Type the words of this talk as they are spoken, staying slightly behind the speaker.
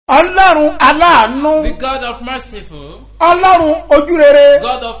Ọlọ́run aláàánú. The God of merciful. Ọlọ́run ojúrere.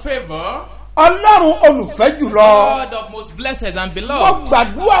 God of favor. Ọlọ́run olùfẹ́ jùlọ. God of most blessed and beloved. Mo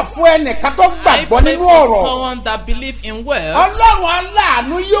gbàdúrà fún ẹnìkan tó gbàgbọ́ nínú ọ̀rọ̀. I pray for someone that believes in wealth. Ọlọ́run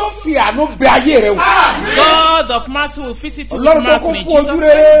aláàánú yóò fi àánú bẹ ayé rẹ wò. God of mercy will visit you with mercy in Jesus'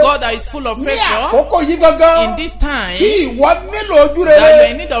 name. God that is full of favor. Ní àkókò yìí gangan. In this time. Kí ìwọ nílò ojúrere. That you are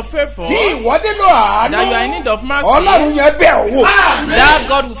in need of favor. Kí ìwọ nílò àánú. That you are in need of mercy. Ọlọ́run yẹn bẹ̀ ọ́ wò. That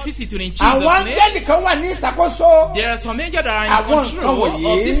God will visit you in Jesus' name. Àwọn áńgẹ́lì kan wà ní ìṣàkóso. There are some angels that are in control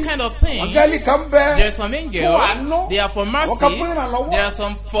of this kind of thing. Áńgẹ́lì kan bẹ̀. There are some angels. They are for mercy. There are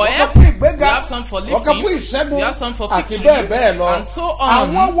some for help. They have some for lifting. They have some for victory. And so on.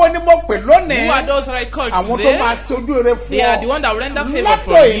 Who are those that I called today? They are the one that will render favor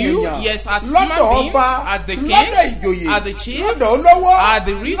for you. Yes, as human beings, as the king, as the chief, as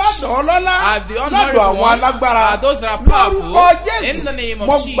the rich, as the honorable one, as those that are powerful. In the name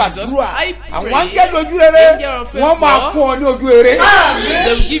of Jesus, I pray. Angel of favor.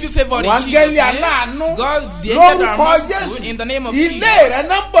 They will give you favor in Jesus' name. God, the angels that are merciful, in the name of Jesus.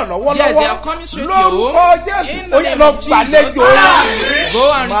 Yes, they are coming straight to you. In the name of Jesus.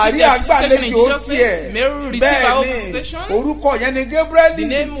 Go and receive their visitation in Jesus' name. Mary receive our visitation. The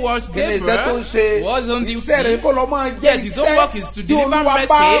name was Gabriel. Was on duty. Yes, his own work is to deliver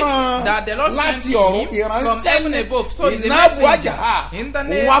message that the Lord sent him from heaven above. So he's a messenger. In the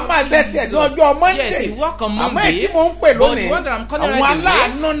name of Jesus. Yes, he walked on Monday. But the one that I'm calling right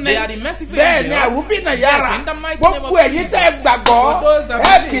away, they are the merciful angels. Yes, in the mighty name of Jesus.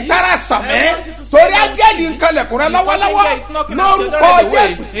 Torí áńgẹ́lì ń kalẹ̀kùnrin lọ́wọ́lọ́wọ́ lórúkọ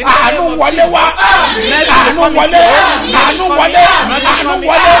Jésù àánú wọlé wá àánú wọlé àánú wọlé àánú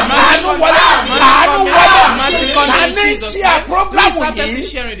wọlé àánú wọlé àánú wọlé àní ṣe àpọ́grámù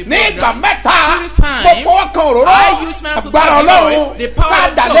yìí ní ìgbà mẹ́ta gbogbo ọkàn òróró agbára Ọlọ́run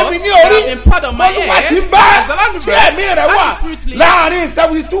padà lébi ní orí olúwa ti bá tí ẹ̀mí rẹ̀ wà láàrin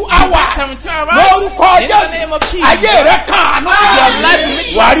 72 hours lórúkọ Jésù ayé rẹ̀ kàn án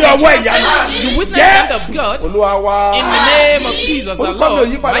wàá rí ọwọ́ ìyanu. Witness hand of God in the name of Jesus the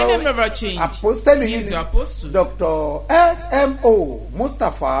Lord. My name never changed. Apostle Dr. S.M.O.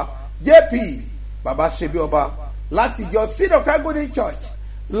 Mustapha JP Babasebioba láti ìjọ Seed of Christ Golden Church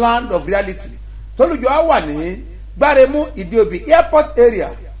Land of Reality tólùjọ á wà ní Gbáremú Ìdíòbí Airport area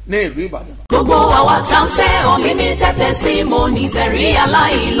ní ìlú Ìbàdàn. Gbogbo àwa tá ń fẹ́ unlimited testimonies ẹ̀rí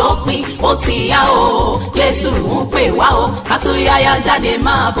aláìlópin ó ti yá o Jésù ń pè wá o àtúnyáyá jáde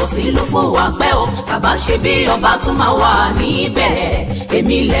máa bọ̀ sí ló fún wa pẹ́ o Babasebioba tún máa wà níbẹ̀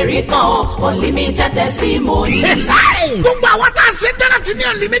èmi lẹ́rìí kan o unlimited testimonies. Gbogbo àwa tá a ṣe tẹ́lẹ̀ tí ní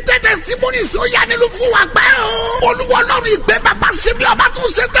unlimited testimonies ó yá nílùú fún wa pẹ́ o Olúwa Ọlọ́run ìgbé Babasebioba tún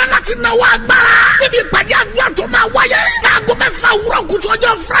ṣe tẹ́lẹ̀ láti náwó agbára níbi ìpàdé àdúrà tó máa wáyé láago 6 òwúrọ̀ kùtù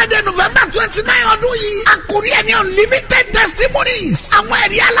ọjọ́ Friday November 29 ọdún yìí àkórí ẹni unlimited testimonies àwọn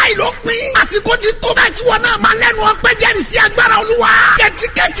ẹ̀rí aláìlópin àsìkò ti tó bẹ́ẹ̀ tí wọn náà máa lẹ́nu ọpẹ́ jẹ́rìí sí agbára Olúwa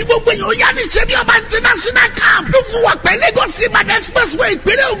kẹ́tíkẹ́tí gbogbo èèyàn ó yá ní Sebioba international camp ló fún wa pẹ́ Lagos Ìbàdàn expressway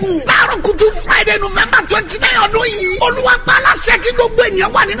ìpínlẹ̀ Ògùn láàárọ̀ kùtù Friday November 29 ọdún yìí Olúwa pa aláṣẹ kí gbogbo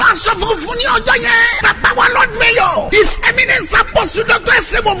èèyàn wà nínú aṣọ funfun ní ọjọ́ yẹn bàbá wa Lord Mayor His Eminence Apostle Dr.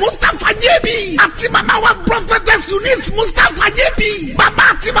 S.M.O. Mustapha JB àti màmá wa Prophetess Eunice Mustapha JB bàbá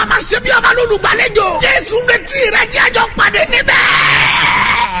àti màmá Sebioba lólùgbàlejò Jésù retí rẹ jẹ́ àjọ pàdé níbẹ̀.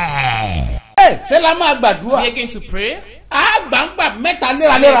 Ṣé la máa gbàdúrà? We are going to pray. Àgbàǹgbà mẹ́ta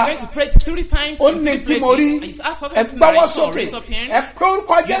léraléra. We are going to pray 3 times. Ó ní tí mo rí. Ẹ gbọ́wọ́ sókè. Ẹ pé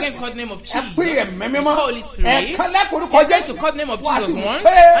orúkọ Jésù. Ẹ pé ẹ̀mí mímọ́. Ẹ kálẹ̀ orúkọ Jésù. Wà á ti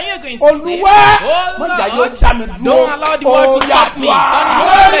pé Olúwa mọ̀jà yóò dá mi dúró. Don't allow the word to stop me.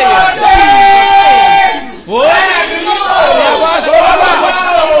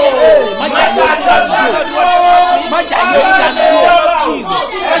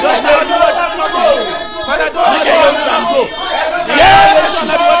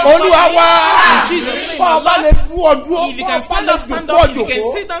 Olúwa wá. If you can stand up, stand up. If you can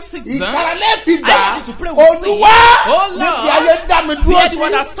sit down, sit down. I want you to pray with faith. Oh Lord, be the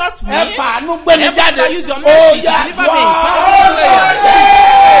one that stopped me. Everybody use your mercy to deliver me.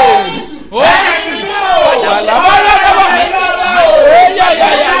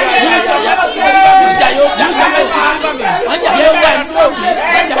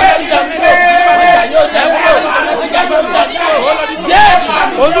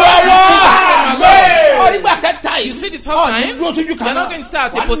 You see the third time, you're not going to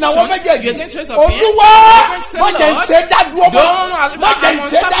start a position, you're going to raise up hands, you're going to say, Lord, don't,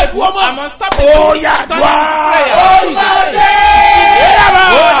 I'm unstoppable, oh yeah, turn it to prayer, Jesus,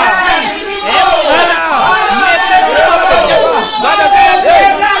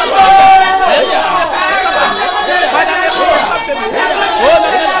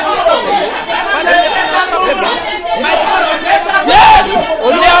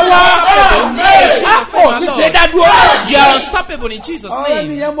 unstoppable in Jesus'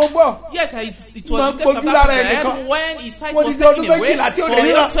 name. Yes, it was the test of that when his sight was taken away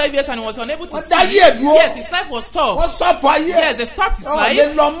for 12 years and he was unable to see. Yes, his life was stopped. Yes, they stopped his life.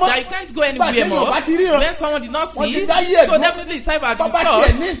 That you can't go anywhere more. When someone did not see, so definitely his life had been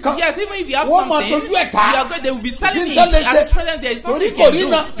stopped. Yes, even if you have something, they will be selling it. At this present, there is nothing he can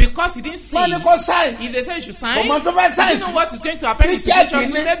do because he didn't see. If they say you should sign, you don't know what is going to happen in his future.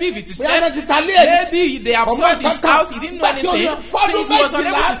 Maybe if it is checked, maybe they have sold his house, he didn't know anything, since he was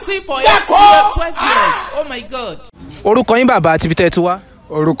unable to see for 12 years. Oh my God. Orúkọ yín bàbá àti ibi tẹ́ ti wá.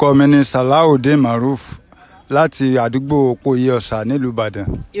 Orúkọ mi ni Salaudeen Maruf láti àdúgbò Òpóyè Ọ̀sà nílùú Ìbàdàn.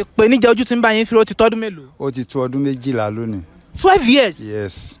 Ìpèníjà ojú tí ń bá yín fíró ti tọ́dún mélòó? Ó ti tó ọdún 12 lónìí. 12 years?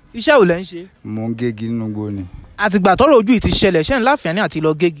 Yes. Iṣẹ́ wo lẹ ń ṣe? Mo ń gégi nínú igbó ni. Àtìgbà tọ́rọ̀ ojú ìti ṣẹlẹ̀ ṣẹ́ ń láǹfààní àti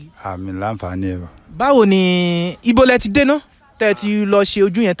lọ gégi. Àmì láǹfààní ẹ̀rọ. Báwo ni ibo lẹ ti dé ná? Tẹ́ ti lọ ṣe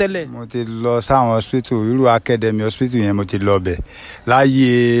ojú yẹn tẹ́lẹ̀? Mo ti lọ sáwọn hospital irú academy hospital yẹn mo ti lọ bẹ̀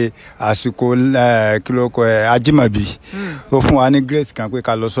láyé àsìkò kílókọ Ajímọ̀bí ó fún wa ní grace kan pé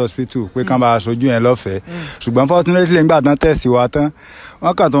ká lọ sí hospital pé kán bá aṣojú yẹn lọ́fẹ̀ẹ́ ṣùgbọ́n fortunately nígbà tán test wa tán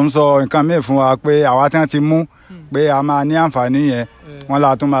wọ́n kàn tó ń sọ nǹkan míì fún wa pé àwa tán ti mú pé a máa ní àǹfààní yẹn wọ́n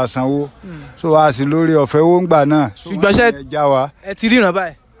la tún máa sanwó so a sì lórí ọ̀fẹ́ owó ńgbà náà. ṣùgbọ́n ṣe ẹ ti ríran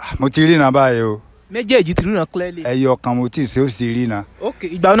báyìí. mo ti ríran báyìí o. méjèèjì ti ríran clearly. ẹyọ kan mo ti ṣe ó sì ríran. ok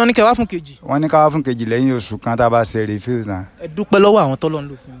ìgbà wọn ní kẹ́ wá fún kejì. wọ́n ní ká wá fún kejì lẹ́yìn oṣù kan tá a bá ṣe refuse náà. ẹ dúpẹ́ lọ́wọ́ àwọn tọ́lọ́ ń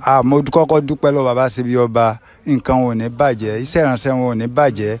lò fún mi. mo kọ́kọ́ dúpẹ́ lọ́wọ́ Babasebioba nǹkan wọn ò ní bàjẹ́ iṣẹ́ ìránṣẹ́ wọn ò ní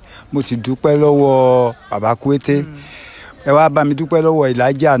bàjẹ́ mo sì dúpẹ́ lọ́wọ́ bàbá Kúété ẹ wá bá mi dúpẹ́ lọ́wọ́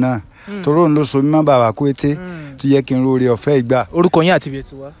ìlàjà náà toró ń lọ so mímọ́ bàbá Kúété tó yẹ kí n lórí ọ̀fẹ́ ìgbà. orúkọ yín àti ibi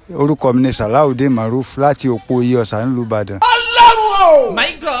tí wá. orúkọ mi ni Salaudeen Maruf láti Òpóyè Ọ̀sà nílùú Ìbàdàn.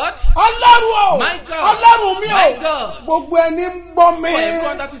 My God. Ọlọ́run o. My God. Ọlọ́run mi o. My God. Gbogbo ẹni ń gbọ́ mi.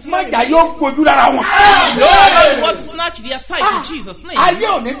 Májà yóò gbójú lára wọn. Lord, want to snatch their sight in Jesus' name. Ayé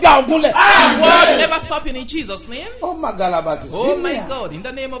ò ní dá ogun lẹ̀. The world will never stop in Jesus' name. Oh my galabati. Oh my God, in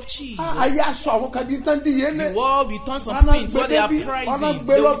the name of Jesus. Ayé aṣọ àwọn kan di tán di yé lé. The world will turn some things what they are prizing.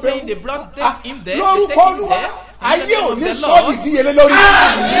 They will say they brought him there. They take him there. Ayé ò ní sọ ìdíyelé lórí.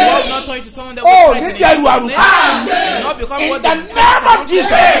 The world will not turn to someone that will praise in Jesus' name. In the name of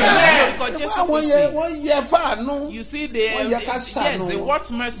Jesus. Wọ́n yẹ fáànù. You see yes, they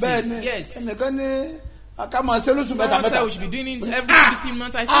want mercy. Yes. Ẹnìkan ní akama solution mẹ́ta. Someone said we should be doing it every 15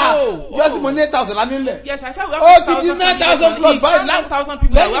 months. I said, just money 8,000 lánilẹ̀. Yes, I said we have 6,000 plus 9,000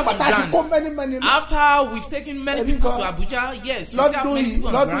 people that we have to grant. After we've taken many people to Abuja, yes, we still have many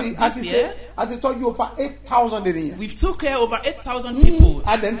people on grant this year. Àti tọ́jú over 8,000 ènìyàn. We've took care over 8,000 people.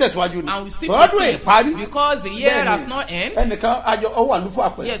 And we still proceed because the year has not ended. Ẹnìkan àjọ ọwọ́ àlùfọ́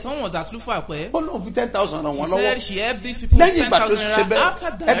àpẹ. Yes, someone was at Lufa Akwe. Ó lóun fi 10,000 ràn wọ́n lọ́wọ́. She said she helped these people with 10,000 naira.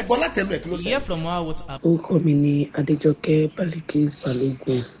 After that, we hear from her what's up. Orúkọ mi ni Adéjọkẹ́ Balikis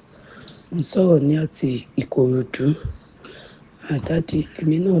Balógun. Mo sọ̀rọ̀ ní àti Ìkòròdú. Àdádì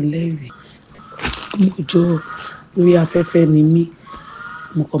èmi náà lẹ́rìí. Ọmọ ọjọ́ orí afẹ́fẹ́ ni mí.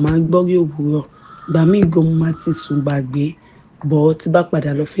 Mo kàn máa ń gbọ́ rí òwúrọ̀. Ìgbà míì gan mo máa ti sùn gbàgbé. Bọ̀ tí bá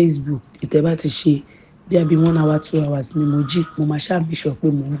padà lọ Facebook, ìtẹ́ bá ti ṣe bí i 1 hour 2 hours ni mo jí. Mo máa ṣáà make sure pé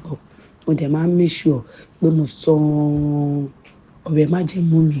mo ń gbọ́. Mo dẹ̀ máa ń make sure pé mo sọ ọ̀rẹ́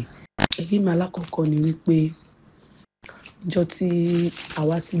májẹ̀mú mi. Ẹ̀rí mi alákọ̀ọ́kọ́ ni wípé ọjọ́ tí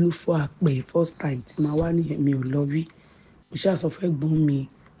àwa sí Lúfọ̀ Àpẹ́ first time tí màá wá ní èmi ò lọ rí. Mo ṣáà sọ fẹ́ gbọ́n mi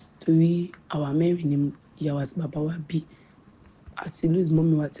torí àwa mẹ́rin ni ìyá wa àti bàbá wa bí. Àti lose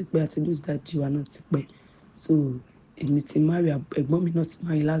mọ́mí wa ti pẹ́ àti lose daddy wa náà ti pẹ́. So èmi ti marry ẹ̀gbọ́n mi náà ti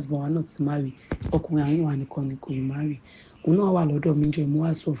marry last born wa náà ti marry ọkùnrin àárín wa nìkan ni kò ì marry. Òun náà wà lọ́dọ̀ mi jọ ìmú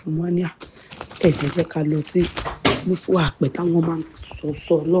wá sọ fún wa ní ẹ̀jẹ̀ jẹ́ ká lọ sí Lúfọ̀ Àpẹ́ táwọn máa ń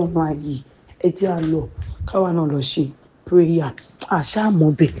sọ lọ́rùn ayé ẹjẹ́ á lọ káwa náà lọ ṣe prayer. Àṣà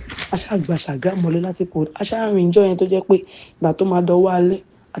àmọ̀bẹ̀ àṣà àgbà ṣàgámọ́lé láti kó àṣà àrìn ìjọ yẹn tó jẹ́ pé ìgbà tó máa dọwọ́ alẹ́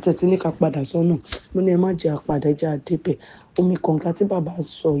àtẹ̀tí ní ká padà sọ́nà mo ní ẹ má jẹ́ àpàdé jẹ́ àdébẹ̀ omi kànga tí bàbá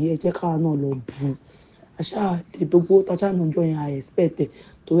sọ yẹ jẹ́ káwa náà lọ bù àṣà àdé gbogbo táṣà náà jọ yẹn àìspẹ̀tẹ̀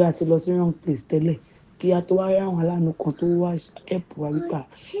torí àti lọ sí wrong place tẹ́lẹ̀ kí a tó wá rí àwọn aláàánú kan tó wá ẹ̀pù wa wípé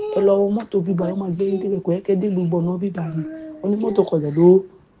ẹ lọ wọ mọ́tò bíbá yẹn máa gbé yín débẹ̀ kò yẹ kẹ́ dé gbogbo ọ̀nà bíbá yẹn onímọ́tò kọjá ló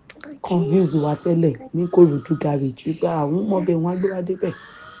confuse wa tẹ́lẹ̀ ní Kòròdú garage wípé àwọn ọmọbẹ̀ wọn á gbé wá débẹ̀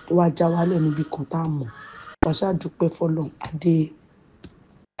tó wá já wálẹ̀ níbi kan tá a mọ̀ àṣà dúpẹ́ fọlọ́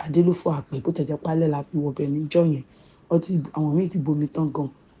Adélúfọ̀ Àpẹ́ bó tẹ̀jẹ́ pálẹ̀ la fi wọbẹ̀ níjọ́ yẹn àwọn míì ti bomi tán gan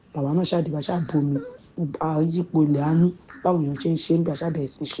bàbá náà ṣàdìbà ṣàbomi yípo ilẹ̀ àánú báwọn èèyàn ṣe ń ṣe ń bí àṣàbẹ̀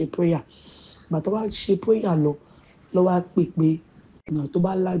ẹ̀sìn ṣe prayer gbà tó bá ṣe prayer lọ́wọ́ á pè pé èèyàn tó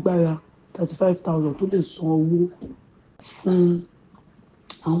bá lágbára 35,000 tó lè san owó fún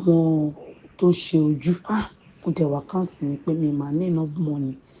àwọn tó ń ṣe ojú mo dẹ̀ wá account mi pé mi máa ní enough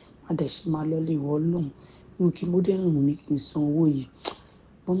money má dẹ̀ ṣe máa lọ́lé ìwọ Ọlọ́run irú kí mo dẹ̀ rìn mí kí n san owó yìí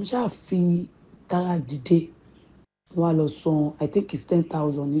mo mi ṣáà fi dára dìde mo wá lọ san I think it's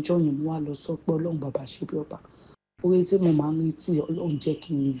 10,000 níjọ́ yẹn mo wá lọ sọ pé Ọlọ́run bàbá ṣe bí ọba orí tí mo máa ń retí Ọlọ́run jẹ́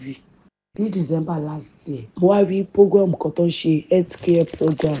kí n rí ní December last year mo wá rí program kan tó ń ṣe health care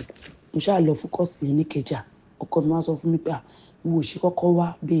program mo ṣáà lọ fún kọ́ọ̀sì yẹn ní Ìkẹjà ọkọ mi wá sọ fún mi pé ìwọ ò ṣe kọ́kọ́ wá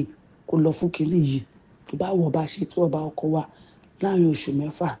babe kó lọ fún kinní yìí tó bá wọ̀ bá ṣe tí wọ́n bá ọkọ wá láàrin oṣù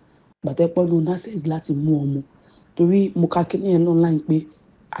 6 gbàtẹ́pọ̀ ní nurses láti mú ọmọ torí mo ka kinní yẹn online pé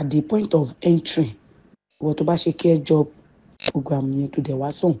at the point of entry ìwọ tó bá ṣe care job program yẹn tó dẹ̀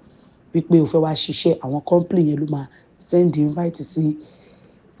wá sùn wípé o fẹ́ wá ṣiṣẹ́ àwọn company yẹn ló máa send invite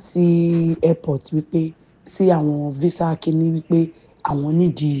sí airport wípé sí àwọn visa kinní wípé àwọn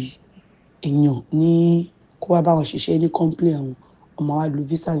nídìí èèyàn ní kó wá bá wọn ṣiṣẹ́ ní company àwọn ọmọ wa lu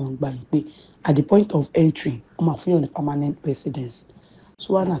visa yẹn gbà yín pé at the point of entry wọ́n máa fún yàn ní permanent residence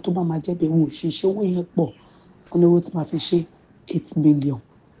so wà náà tó bá máa jẹ́ bẹ́ẹ̀ wò ṣe iṣẹ́ owó yẹn pọ̀ wọ́n ní owó tí máa fi ṣe 8 million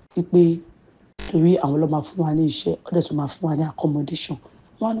wípé torí àwọn ló máa fún wa ní iṣẹ́ ọ̀dẹ̀ tó máa fún wa ní accommodation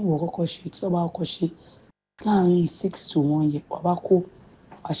wọ́n á ní wọ́n kọ́kọ́ ṣe tí wọ́n bá kọ́kọ́ ṣe láàrin 6 to 1 year wọ́n bá kó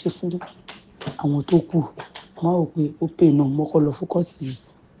wá ṣe fún àwọn tó kù wọ́n á rò pé ó pè náà mọ́kọ́ lọ fún kọ́ọ̀sì yìí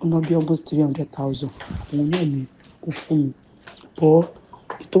ó ná bí almost 300,000 òun náà ni ó fún mi bọ́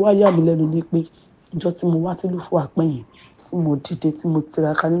ètò wá yà mí lẹ́nu ní pé ìjọ tí mo wá sílùú fún àpẹ́yìn tí mo dìde tí mo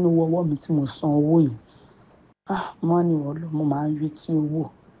tiraka nínú ọwọ́ mi tí mo san owó yìí mo á ní ọlọ́ mo máa ń rí tí owó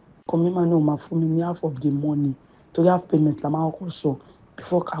kọ́mímà náà máa fún mi ní half of the money torí half payment la máa kọ́kọ́ sọ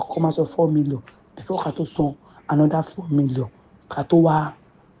before ká kọ́ máa sọ 4 million before ká tó san another 4 million ká tó wá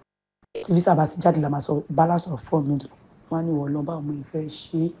visa bá ti jáde la máa sọ balance of 4 million wọ́n á ní ọlọ́ báwo mo ìfẹ́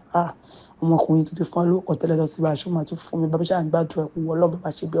ṣe ọmọkùnrin tó ti fún alóòkọ̀ tẹ́lẹ̀ lọ sí ibà ṣó máa tún fún mi bàbá ṣáà ń gbàdúrà pé wọ́n lọ́ọ́ bàbá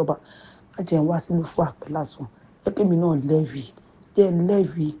ṣe bí ọba má jẹ́ ń wá sílùú fún àpẹ́ lásán pé mi náà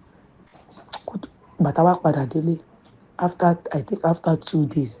lẹ́rìí bàtà wá padà délé I think after 2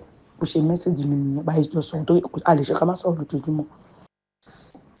 days bó ṣe mẹ́sẹ̀gì mi nìyẹn báyìí lọ sọ̀rọ̀ torí a lè ṣe ká má sọ̀rọ̀ lójoojúmọ́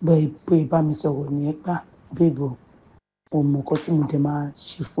bẹ́ẹ̀ bá mi sọ̀rọ̀ nìyẹn gbà bẹ́ẹ̀ ọmọ nǹkan tí mo dẹ̀ máa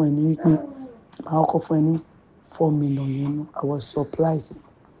ṣe fún ẹ ní wípé máa kọ́kọ́ fún ẹ ní 4 million yẹn I was surprised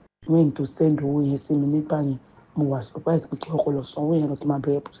when to send owó yẹn sí mi nígbà yẹn mo wà surprised pé kí ọkọ lọ san owó yẹn lọ kí n máa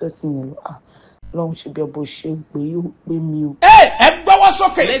bẹ̀rẹ̀ processing yẹn lọ Ọlọ́run ṣe bí ọbọ ṣe ń pè yóò pé mi o. ẹ gbọ́wọ́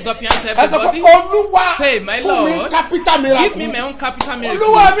sókè. Raise up your hands, everybody. Olúwa say my fún mi Lord capital miracle. give me my own capital miracle.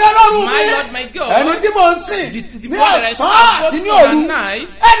 Olúwa mi Ọlọ́run mi. My Lord my God. ẹni tí mo ń sìn the ní one that I ọ̀sán serve àti both ní day òru and night.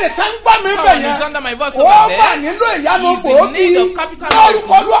 ẹni tí ń gbọ́ mi bẹ̀ Someone yẹn is under my voice ó over wà there. nílò ìyanu He's in gbòógì need of capital lórúkọ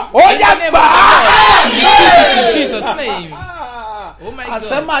miracle. Olúwa ó yá In the name gbà of the Lord. á. Receive it in Jesus' name. Oh my àṣẹ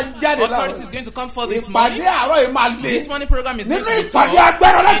God. máa jáde Authority is going to come forth this morning. ìpàdé àárọ̀ yìí máa le This morning program is going nínú to be ìpàdé tough.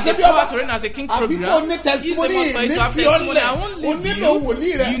 agbára láti In ṣe the bí ọba power to reign as a king àbí program. kò ní He's the testimony most for you to have ní testimony. I fiọ́lẹ̀ won't o leave nílò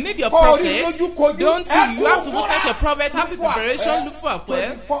wòlíì rẹ you. You need your kọ́ orí prophet. lójúkojú Don't you have to look at your prophet. Have the look for preparation. àpẹ. Look for a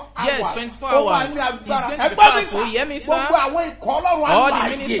prayer. 24 Yes, hours. 24 Ó máa hours. ní He's agbára. going to be Ẹgbọ́n mi powerful. sà, Hear me, sir. gbogbo àwọn ikọ̀ Ọlọ́run All the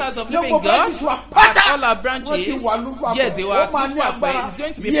àlàyé ministers of ní living gbogbo God ẹ̀jẹ̀ wa at pátá all our wọ́n ti branches. wà lúfà Yes, they were ó at máa ní Lufa, but agbára it's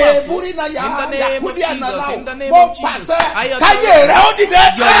going to be yé powerful. múrí náà yà In the name of Yakudi Jesus, ànàlá in the name mo of Jesus. pàṣẹ I káyé rẹ ó dìde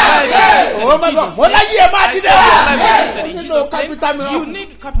Your life is mo láyé ẹ máa I dìde said your life is in nínú Jesus' capital name. You miracle need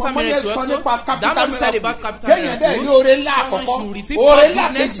capital mọ̀mọ́ yẹn miracle sọ also. nípa That capital one said miracle about capital kéèyàn dẹ̀ ní miracle. oore ńlá Someone àkọ́kọ́ should receive oore first ńlá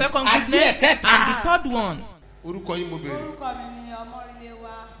goodness, kejì second àti goodness, ẹ̀kẹta. and the third one. orúkọ yín mo béèrè. orúkọ mi ni ọmọrílé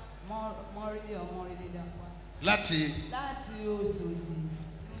wa ọmọrílé dàpọ̀. láti Òṣòdì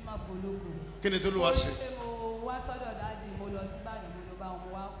ní Máfolókò. kí ni tó ló wá ṣe. mo wá sọ́dọ̀ dáàdì mo lọ sí Ìbàdàn mo lọ bá wọn mo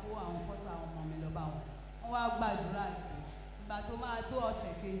wá kó àwọn fọ́tò àwọn ọmọ mi lọ bá wọn wọ́n wá gbàdúrà sí i ìgbà tó máa tó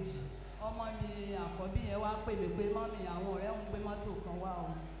ọ̀sẹ̀ kejì ọmọ mi àkọ́bí yẹn wá pè mí pé mọ́mì àwọn ọ̀rẹ́ ń gbé mọ́tò kan wá o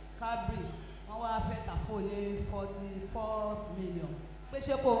Cabri wọ́n wá fẹ́ tà fún ní 44 million pé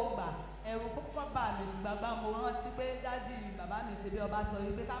ṣé kò ń gbà ẹ̀rù púpọ̀ bá mi ṣùgbọ́n gbà mo rántí pé dáàdì bàbá mi ṣe bí ọba sọ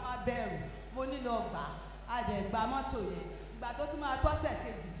wípé ká má bẹ̀rù mo nílò gbà á dẹ̀ gba mọ́tò yẹn ìgbà tó tún máa tọ́sẹ̀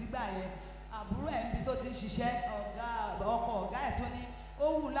kejì sígbà yẹn àbúrò ẹ̀ níbi tó ti ń ṣiṣẹ́ ọkọ ọ̀gá ẹ̀ tó ní ó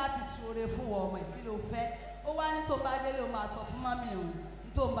wù láti ṣoore fún ọmọ ẹ̀ kí ló fẹ́ ó wá ní tó bá délé ó máa sọ fún mọ́mì òun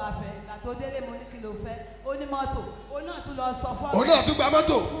tó ń bá fẹ́ ìgbà tó délé mo ní kí ló fẹ́ ó ní mọ́tò ó náà tún lọ sọ fún òun náà tún gba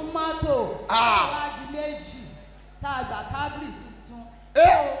mọ́tò. fún mọ́tò wá di méjì tá a gbà Cabri tuntun so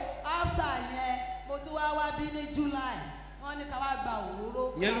after yẹn mo tún wá bí ní July wọ́n ní ká wá gba òróró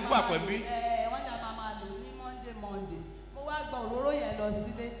yẹn ló fà pẹ̀lú. wọ́n ní a máa lò ní Monday mo wá gba òróró yẹn lọ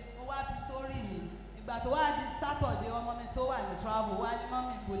sílé mo wá fi sórí mi ìgbà tó wá di Saturday ọmọ mi tó wà ní travel wá ní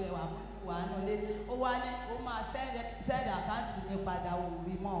mọ́mì ìbolẹ̀ wà nílé ó wá ní ó máa send àkáǹtì mi padà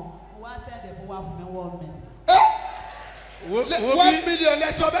òwúrí mọ́ ọ mo wá send ẹ̀ fún wa fún mi $1 million. $1 million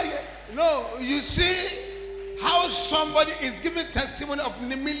lẹ́sọ̀ bẹ́ẹ̀ yẹn. No, you see how somebody is giving testimony of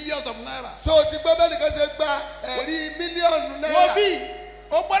millions of naira. So ti gbọ́ bẹ́ẹ̀ nìkan ṣe gba ẹ̀rí mílíọ̀nù náírà. Wọ́n bí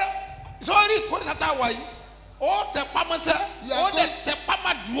o gbọ́dọ̀ sọ́ọ́rí kórìíta tá a wà yìí ó tẹ pamọ́sẹ́ ó tẹ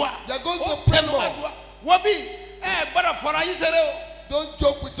pamadua you are going to pray more. Wọ́n bí gbọ́dọ̀ fọ̀rọ̀ ayé ṣeré o. Don't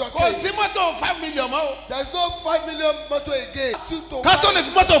joke with your case. Kò sí mọ́tò 5 million mọ́ o. There is no 5 million motor again. Kátó lè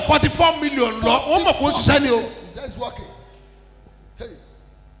fi mọ́tò 44 million lọ wọ́n mọ̀ kó ṣiṣẹ́ ni o. He said it's working. Hey.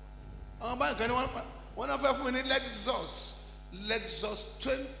 Àwọn báyìí kan ní wọ́n náà fẹ́ fún mi ní Lexus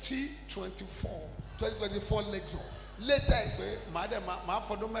 2024 Lexus. Latest. Màá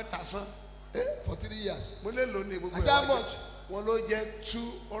fọdún mẹ́ta san. For 3 years. Mo lè lò ní gbogbo ẹ̀. How much? Wọ́n ló jẹ́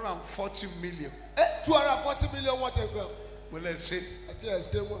 240 million. 240 million what a girl. Mo lè ṣe. Àti ẹ̀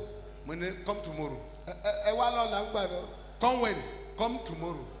ṣe wọ́n. Mo ní come tomorrow. Ẹ wá lọ́la ń gbà náà. Come when? Come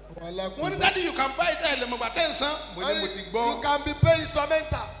tomorrow. Mo ní daddy you can buy it ẹ̀ lè mọ̀ gbà tẹ́ ń san. Mo ní mo ti gbọ́. You can be paying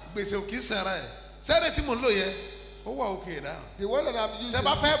instrumental. Gbèsè ò kì í sẹ́ra ẹ̀. Sẹ́rẹ̀ tí mo lò yẹ ó wà òkè náà. The one that I'm using. Tẹ́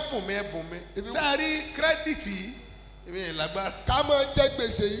bá fẹ́ bùn mi ẹ bùn mi. Sẹ́ẹ̀rí kírẹ́dìtì èmi yẹn lágbára. Ká mọ̀ jẹ́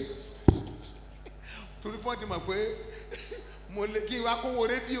gbèsè yìí. Torí pọ́n ti mọ̀ pé mo lè kí n wá kówó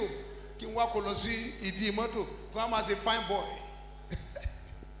rédíò kí n wá kó lọ sí ìdí mọ́tò kí wọ́n máa ṣe fine boy.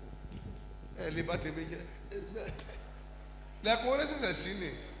 Ẹ lè bá tèmi jẹ́. Lẹ́kùn orí ṣẹ̀ṣẹ̀ sí ni.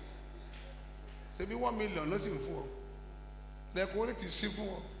 Ṣebí 1 million ló sì ń fún ọ. Lẹ́kùn orí ti sí fún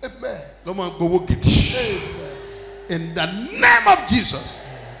ọ. Lọ́ máa gbowó gidi. In the name of Jesus.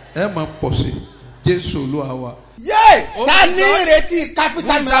 Ẹ máa pọ̀ sí Jésù Olúwa wa. Yay! Ta ní ìrètí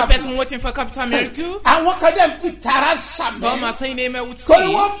capital miracle. Who is that person waiting for capital miracle? Àwọn kan dẹ̀ fi tara sàmì. Some are saying amen with speed.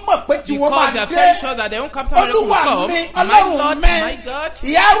 Torí wọ́n mọ̀ pé tí wọ́n máa dé. Because they are very sure that their own capital miracle will come. My Lord, my God.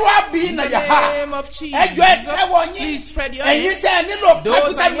 Ìyárú àbí nàyàhá. Ẹjọ́ ẹ tẹ́wọ́ yín. Please spread your hands. Ẹ̀yin tẹ́ ẹ nílò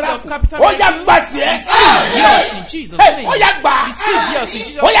Those capital in need of miracle. capital Ó yá miracle. gbà tiẹ̀. Receive yours in Jesus' name. Ó yá gbà. Receive yours in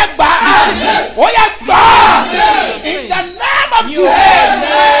Jesus' name. Ó yá gbà. Ó yá gbà. In the name of Jesus.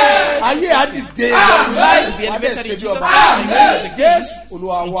 Ayé àdìdé. Life will be elevated in Jesus' name. Yes,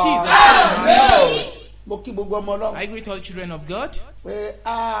 Olúwa wa. Mo kí gbogbo ọmọ Ọlọ́run. I greet all the children of God. Pé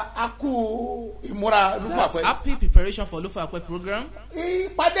a kú ìmúra Lufapẹ. Happy preparation for Lufapẹ program.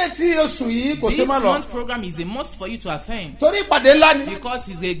 Ìpàdé tí oṣù yìí kò ṣe má lọ. This month's program is a must for you to attend. Torí ìpàdé ńlá ni. Because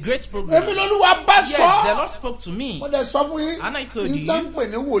it's a great program. Èmi l'Olúwa bá sọ. Yes, the Lord spoke to me. Mo dẹ̀ sọ fún yín. And I told you. Nǹkan pè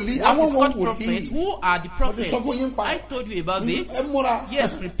ní wòlíì. What Àwọn is wo called wòlíì? prophets? Who are the prophets? Mo ti sọ fún yín pa. I told you about it. Ẹ múra.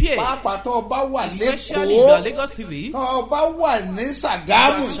 Yes, prepare. Pàápàá tó o bá wà lẹ́kọ̀ọ́. Especially if you are Lagos City. Tó o bá wà ní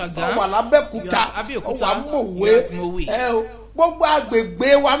Ṣàgámù. Tó o wà l'Abẹ́òkúta. Ó wà Mòwe. Gbogbo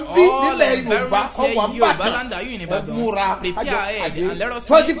agbègbè wa ń bí nílẹ̀ Yorùbá ọwọ́ ń bàdàn ẹ múra àjọpàdé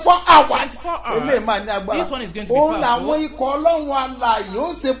 24 hours ilé máa ní agbára òun làwọn ikọ̀ Ọlọ́run alààyè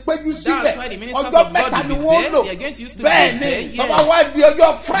ó ṣe péjú síbẹ̀ ọjọ́ mẹ́ta ni wọ́n lò bẹ́ẹ̀ ni tọ́ba wá di ọjọ́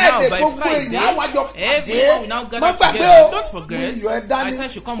Friday gbogbo èèyàn àwájọ pàdé má gbàgbé o iyọ̀ ẹ dání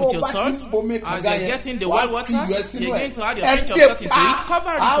kó o bá ti bomi kànga yẹn wàá fi iyọ̀ ẹ sínú ẹ pa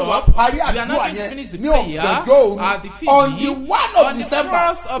àwọn parí àdúrà yẹn ní ọ̀gànjọ́ òru on the 1 of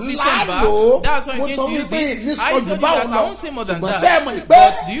December lálò that's when mo you sọ get to use wípé it. ní I sọjù told you báwo that I lọ won't say more than ṣùgbọ́n that. sẹ́ẹ̀mọ̀ ìpè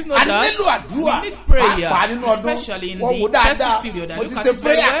But do you know a that nílò àdúrà you need prayer, pàápàá nínú ọdún especially in wọ́n wò the festive dáadáa period. mo And ti look at ṣe it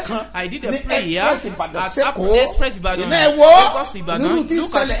very prayer well. kan I did a ní prayer Express Ìbàdàn at Sẹ́kọ̀ọ́ Express Ìbàdàn. ìná ẹ̀wọ́ Lagos Ìbàdàn. nínú tí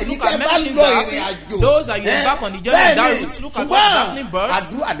Look at ṣẹlẹ̀ it. èyí Look tẹ́ at bá many lọ things that ìrìn happen. àjò Those are you embark on the journey of that route. Look at what's happening, ṣùgbọ́n birds.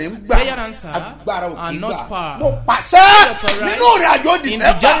 àdúrà ní ń gbà Prayer answer agbára òkè and not gbà power. mo pàṣẹ That's all right. nínú ìrìn àjò In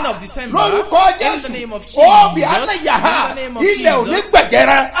the journey of December, lórúkọ in the Jésù name of ó Jesus, bí àná yàrá in the name of ilẹ̀ ò ní Jesus,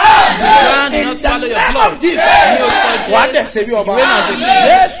 gbẹ̀gẹ̀rẹ̀ ground will not swallow your name blood. of Jesus Ní orúkọ Jésù, wàá dẹ̀ ṣe bí ọba reign as a king.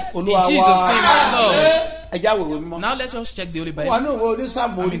 Jésù In Olúwa Jesus' wa name, my Lord. ẹja wòwe mímọ́. Now let's just check the Holy Bible. wà ní òwe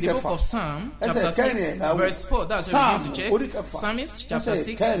onísàmù I'm orí in the book kẹfà of Psalm, ẹsẹ̀ chapter 6, kẹrin ẹ̀dáwó verse 4. That's what we're going to Psalm orí check. kẹfà Psalmist, chapter ẹsẹ̀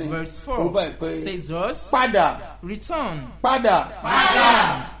 6, kẹrin verse orúkọ 4 ẹ̀ pé says thus, padà return,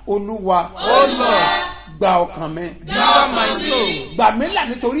 Olúwa O Lord, gba ọkàn mi deliver my soul. gbà mí là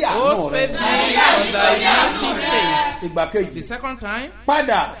nítorí Oh, àánú rẹ save me for thy mercy's sake. ìgbà The kejì second time,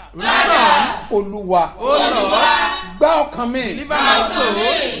 padà return, Olúwa O Lord, gba ọkàn mi deliver my soul.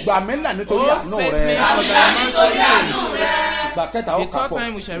 gbà mí là nítorí Oh, àánú save rẹ me for thy mercy's sake. ìgbà kẹta ó The kà third pọ̀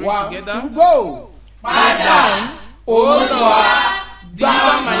time we shall read 1 together. 2 go Return, Olúwa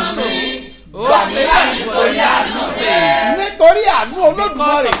deliver my soul. Oh, save me for thy mercy's sake. nítorí àánú Because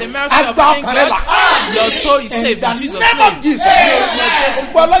Olódùmarè of the mercy of àgbà King ọkàn rẹ là God, your soul is saved in Jesus' name of name. Jesus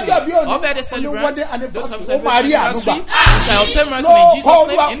gbọ́ lọ́jọ́ bí òní Obey the oníwọ́dé celebrants, those of anifásitì ó máa rí àánú gbà you shall obtain mercy in Jesus'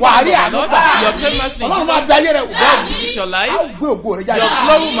 name. In the wà á rí name of àánú the Lord, gbà you obtain mercy in Ọlọ́run máa Jesus' da ayé rẹ name. God visit your life. á gbé ògo rẹ jáde Your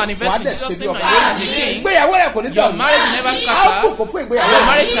glory will wà á manifest in dẹ̀ Jesus' ṣe bí name and ọba reign as a king. ìgbéyàwó rẹ kò ní Your dàrú marriage will never á scatter. kò fún ìgbéyàwó Your rẹ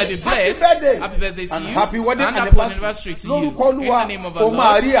marriage shall be blessed. birthday Happy birthday to and you. happy wedding And happy anniversary anniversary to you. lórúkọ In Olúwa the name of ó our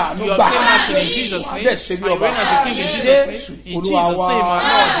máa Lord, rí àánú you gbà obtain mercy everlasting in Jesus' name. I reign as a king in Jesus' name. In Jesus' name, our Lord.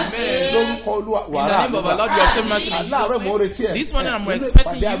 Amen. In the name of our Lord, you obtain mercy in Jesus' name. This morning I'm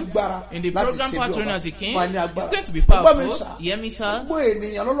expecting you in the program part reign as a king. It's going to be powerful. Hear me, sir.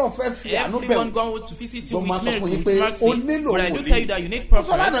 Everyone going to visit you with miracle, with mercy. But I do tell you that you need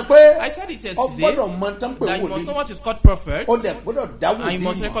prophets. I said it yesterday that you must know what is called prophets, and you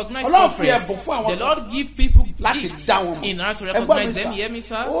must recognize prophets. The Lord give people gifts in order to recognize them. Hear me,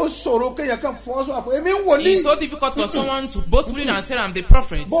 sir? It's so difficult for someone to boastfully and say I'm the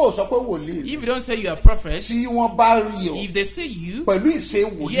prophet. If you don't say you are a prophet, if they see you,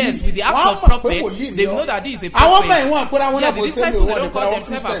 yes, with the act of prophet, they know that this is a prophet. Yeah, the disciples, they don't call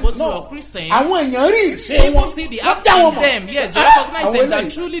themselves apostles or Christians. People see the act in them. Yes, they recognize them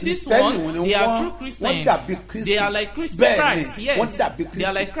that truly this one, they are true Christians. They are like Christ. Yes, they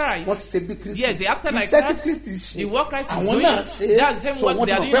are like Christ. Yes, they acted like Christ. The work Christ is doing, that's the same work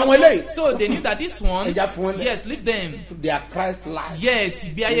they are doing also. So they knew that this one, yes, leave them. They are Christ-like. Yes,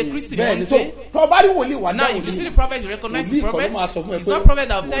 they are a Christian. Now, if you see the prophet, you recognize the prophet. It's not prophet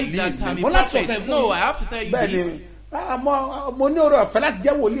that will tell you that I'm a prophet. No, I have to tell you this. I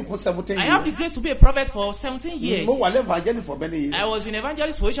have the grace to be a prophet for 17 years. I was in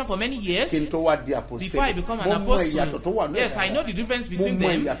evangelist position for many years before I become an apostle. Yes, I know the difference between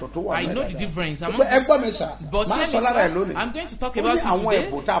them. I know the difference. But let me, I'm going to talk about it today.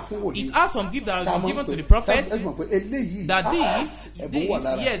 It are some gifts that are given to the prophet. That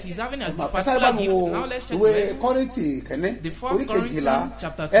yes, he's having a particular gift. Now let's check the 1 Corinthians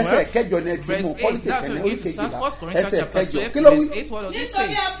chapter 12, verse 8. That's where we're going to start. 1 Corinthians chapter 12, verse 8. What does it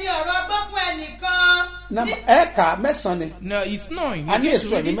say? No, it's 9.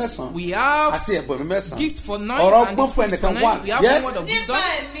 We have gifts for 9 and this for 9. We have the word of wisdom.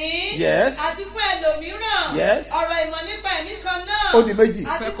 Yes. Yes.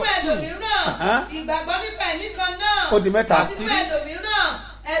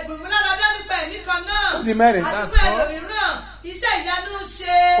 Iṣẹ́ ìyanu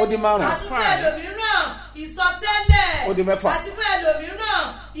ṣe àti fún ẹlòmíràn ìsọtẹ́lẹ̀ àti fún ẹlòmíràn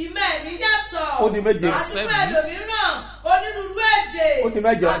ìmọ̀ ẹ̀mí yàtọ̀ àti fún ẹlòmíràn onírúurú èdè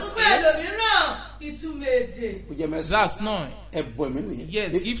àti fún ẹlòmíràn ìtumọ̀ èdè. That's 9.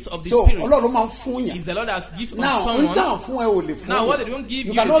 Yes, gift of the Spirit. Is the Lord has gift on someone. Now, what they don't give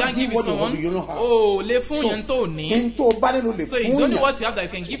you, you can't give it someone. Oh, le fun yen to ni. So it's only what you have that you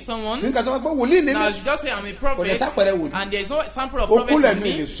can give someone. Now, you just say I'm a prophet, and there is no sample of prophet in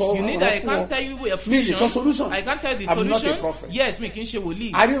me. You need that I can't tell you a vision. I can't tell the solution. Yes, me can show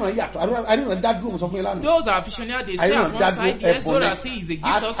woli. Those are visionary. They say at one side. Yes, those are say is a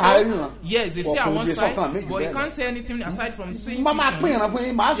gift also. Yes, they say at one side, but you can't say anything aside from saying vision. They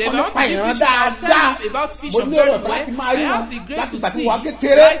want to give vision. I'll tell you about vision very well. I have the grace to see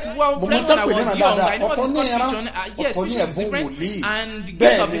right well when I was young. I know what is called vision. Yes, vision is different, and the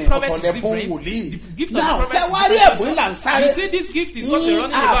gift of the prophet is different. The gift of the prophet is different. You see, this gift is what we're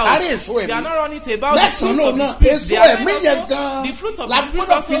running about. They are not running about the fruit of the Spirit. They are also the fruit of the Spirit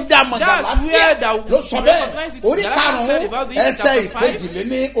also. That's where that we recognize it. Galatians said about this,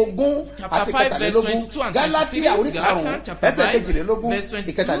 chapter 5, verse 22 and 23. Galatians chapter 5, verse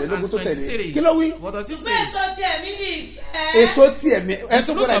 22 and 23. What does it say? The fruit of the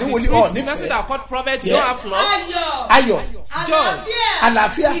Spirit, the message that called prophets, don't have flaw. Joy,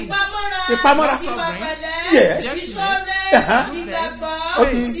 ìpamọ́ra, yes,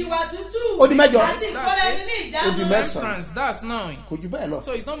 that's 9.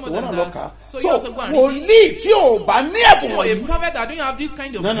 So it's not more than that. So you so also go and read it. So a prophet that don't have this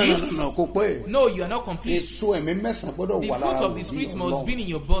kind of gifts, no, you are not complete. The fruit of the Spirit must be in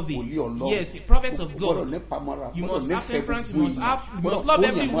your body. Yes, a prophet of God. You must have temperance. You must love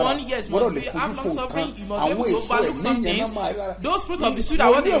everyone. Yes, you must have long suffering. You must be able to overlook some things. Those fruit of the Spirit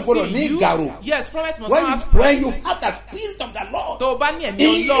are what they see in you. Yes, prophet must not have pride. When you have the Spirit of the Lord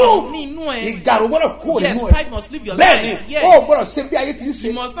in you, yes, pride must live your life. Yes,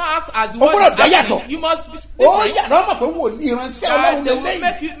 you must not act as the world is acting. You must be different. They will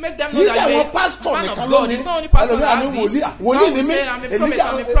make them know that you are a man of God. It's not only pastor that has this. Some will say, I'm a prophet,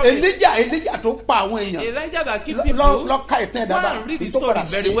 I'm a prophet. Elijah that killed people. Go and read the story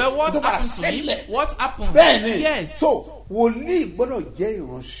very well. What happened to him? What happened? Yes. So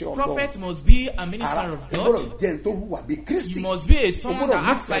Prophet must be a minister of God. He must be a someone that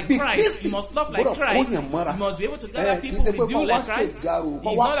acts like Christ. He must love like Christ. He must be able to gather people with you like Christ. He's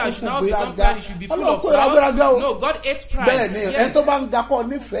not that you should now become pride. You should be full of pride. No, God hates pride. Yes.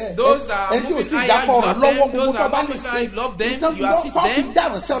 Those that are moving higher, you love them. Those that are moving higher, you love them. You assist them.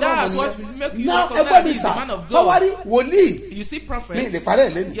 That's what will make you recognize the man of God. You see, prophets.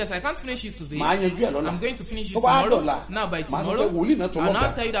 Yes, I can't finish it today. I'm going to finish it tomorrow. Now by tomorrow, I'll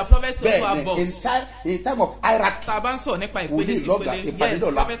now tell you that prophets also have boss. In time of hierarchy, yes,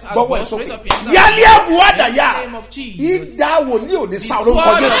 prophets have boss. Raise up your hand. In the name of Jesus. The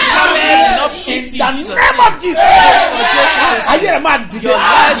sword in the name of Jesus. ayé rẹ̀ máa dìde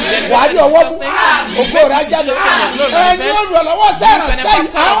wàá rí ọwọ́ mú ògbó rẹ̀ jáde ẹ̀yin olùrànlọ́wọ́ sẹ́yìn sẹ́yìn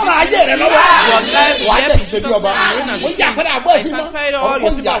àwọn ayé rẹ̀ lọ́wọ́ wàá tẹ̀ ṣe bí ọba ó yà fẹ́rẹ́ àgbọ̀ ìfín mọ́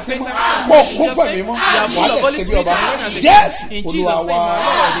ọkọ̀ yà fín mọ́ kó kó fún mi mọ́ wàá tẹ̀ ṣe bí ọba Jésù Olúwa wa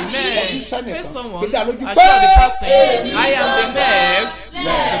ọdún sẹ́nìkan tó dá lójú pé I am the next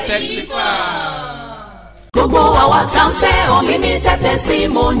to testify. Gbogbo àwa tá ń fẹ́ unlimited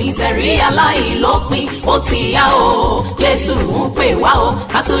testimonies ẹ̀rí aláìlópin ó ti yá o Jésù ń pè wá o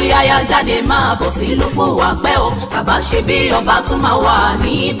àtúnyáyá jáde máa bọ̀ sí ló fún wa pẹ́ o Babasebioba tún máa wà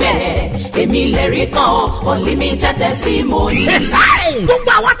níbẹ̀ èmi lẹ́rìí kan o unlimited testimonies.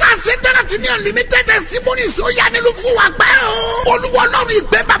 Gbogbo àwa tá a ṣe tẹ́lẹ̀ tí ní unlimited testimonies ó yá nílùú fún wa pẹ́ o Olúwa Ọlọ́run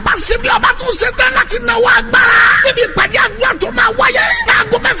ìgbé Babasebioba tún ṣe tẹ́lẹ̀ láti náwó agbára níbi ìpàdé àdúrà tó máa wáyé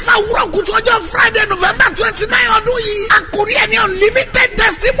láago 6 òwúrọ̀ kùtù ọjọ́ Friday November 29 ọdún yìí àkórí ẹni unlimited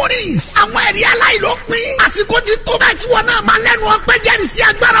testimonies àwọn ẹ̀rí aláìlópin àsìkò ti tó bá tí wọn náà máa lẹ́nu ọpẹ́ jẹ́rìí sí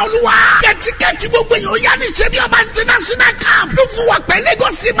agbára Olúwa kẹ́tíkẹ́tí gbogbo èèyàn yá ní Sebioba international camp ló fún wa pẹ́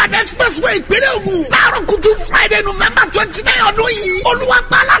Lagos Ìbàdàn expressway ìpínlẹ̀ Ògùn láàárọ̀ kùtù Friday November 29 ọdún yìí Olúwa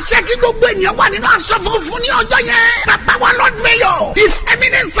pa aláṣẹ kí gbogbo ènìyàn wà nínú aṣọ funfun ní ọjọ́ yẹn bàbá wa Lord Mayor His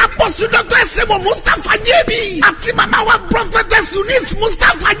Eminence Apostle Dr. S.M.O Mustapha JB àti màmá wa Prophetess Eunice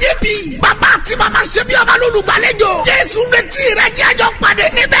Mustapha JB bàbá àti màmá Sebioba lólùgbàlejò Jésù retí rẹ jẹ́ àjọ pàdé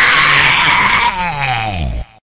níbẹ̀.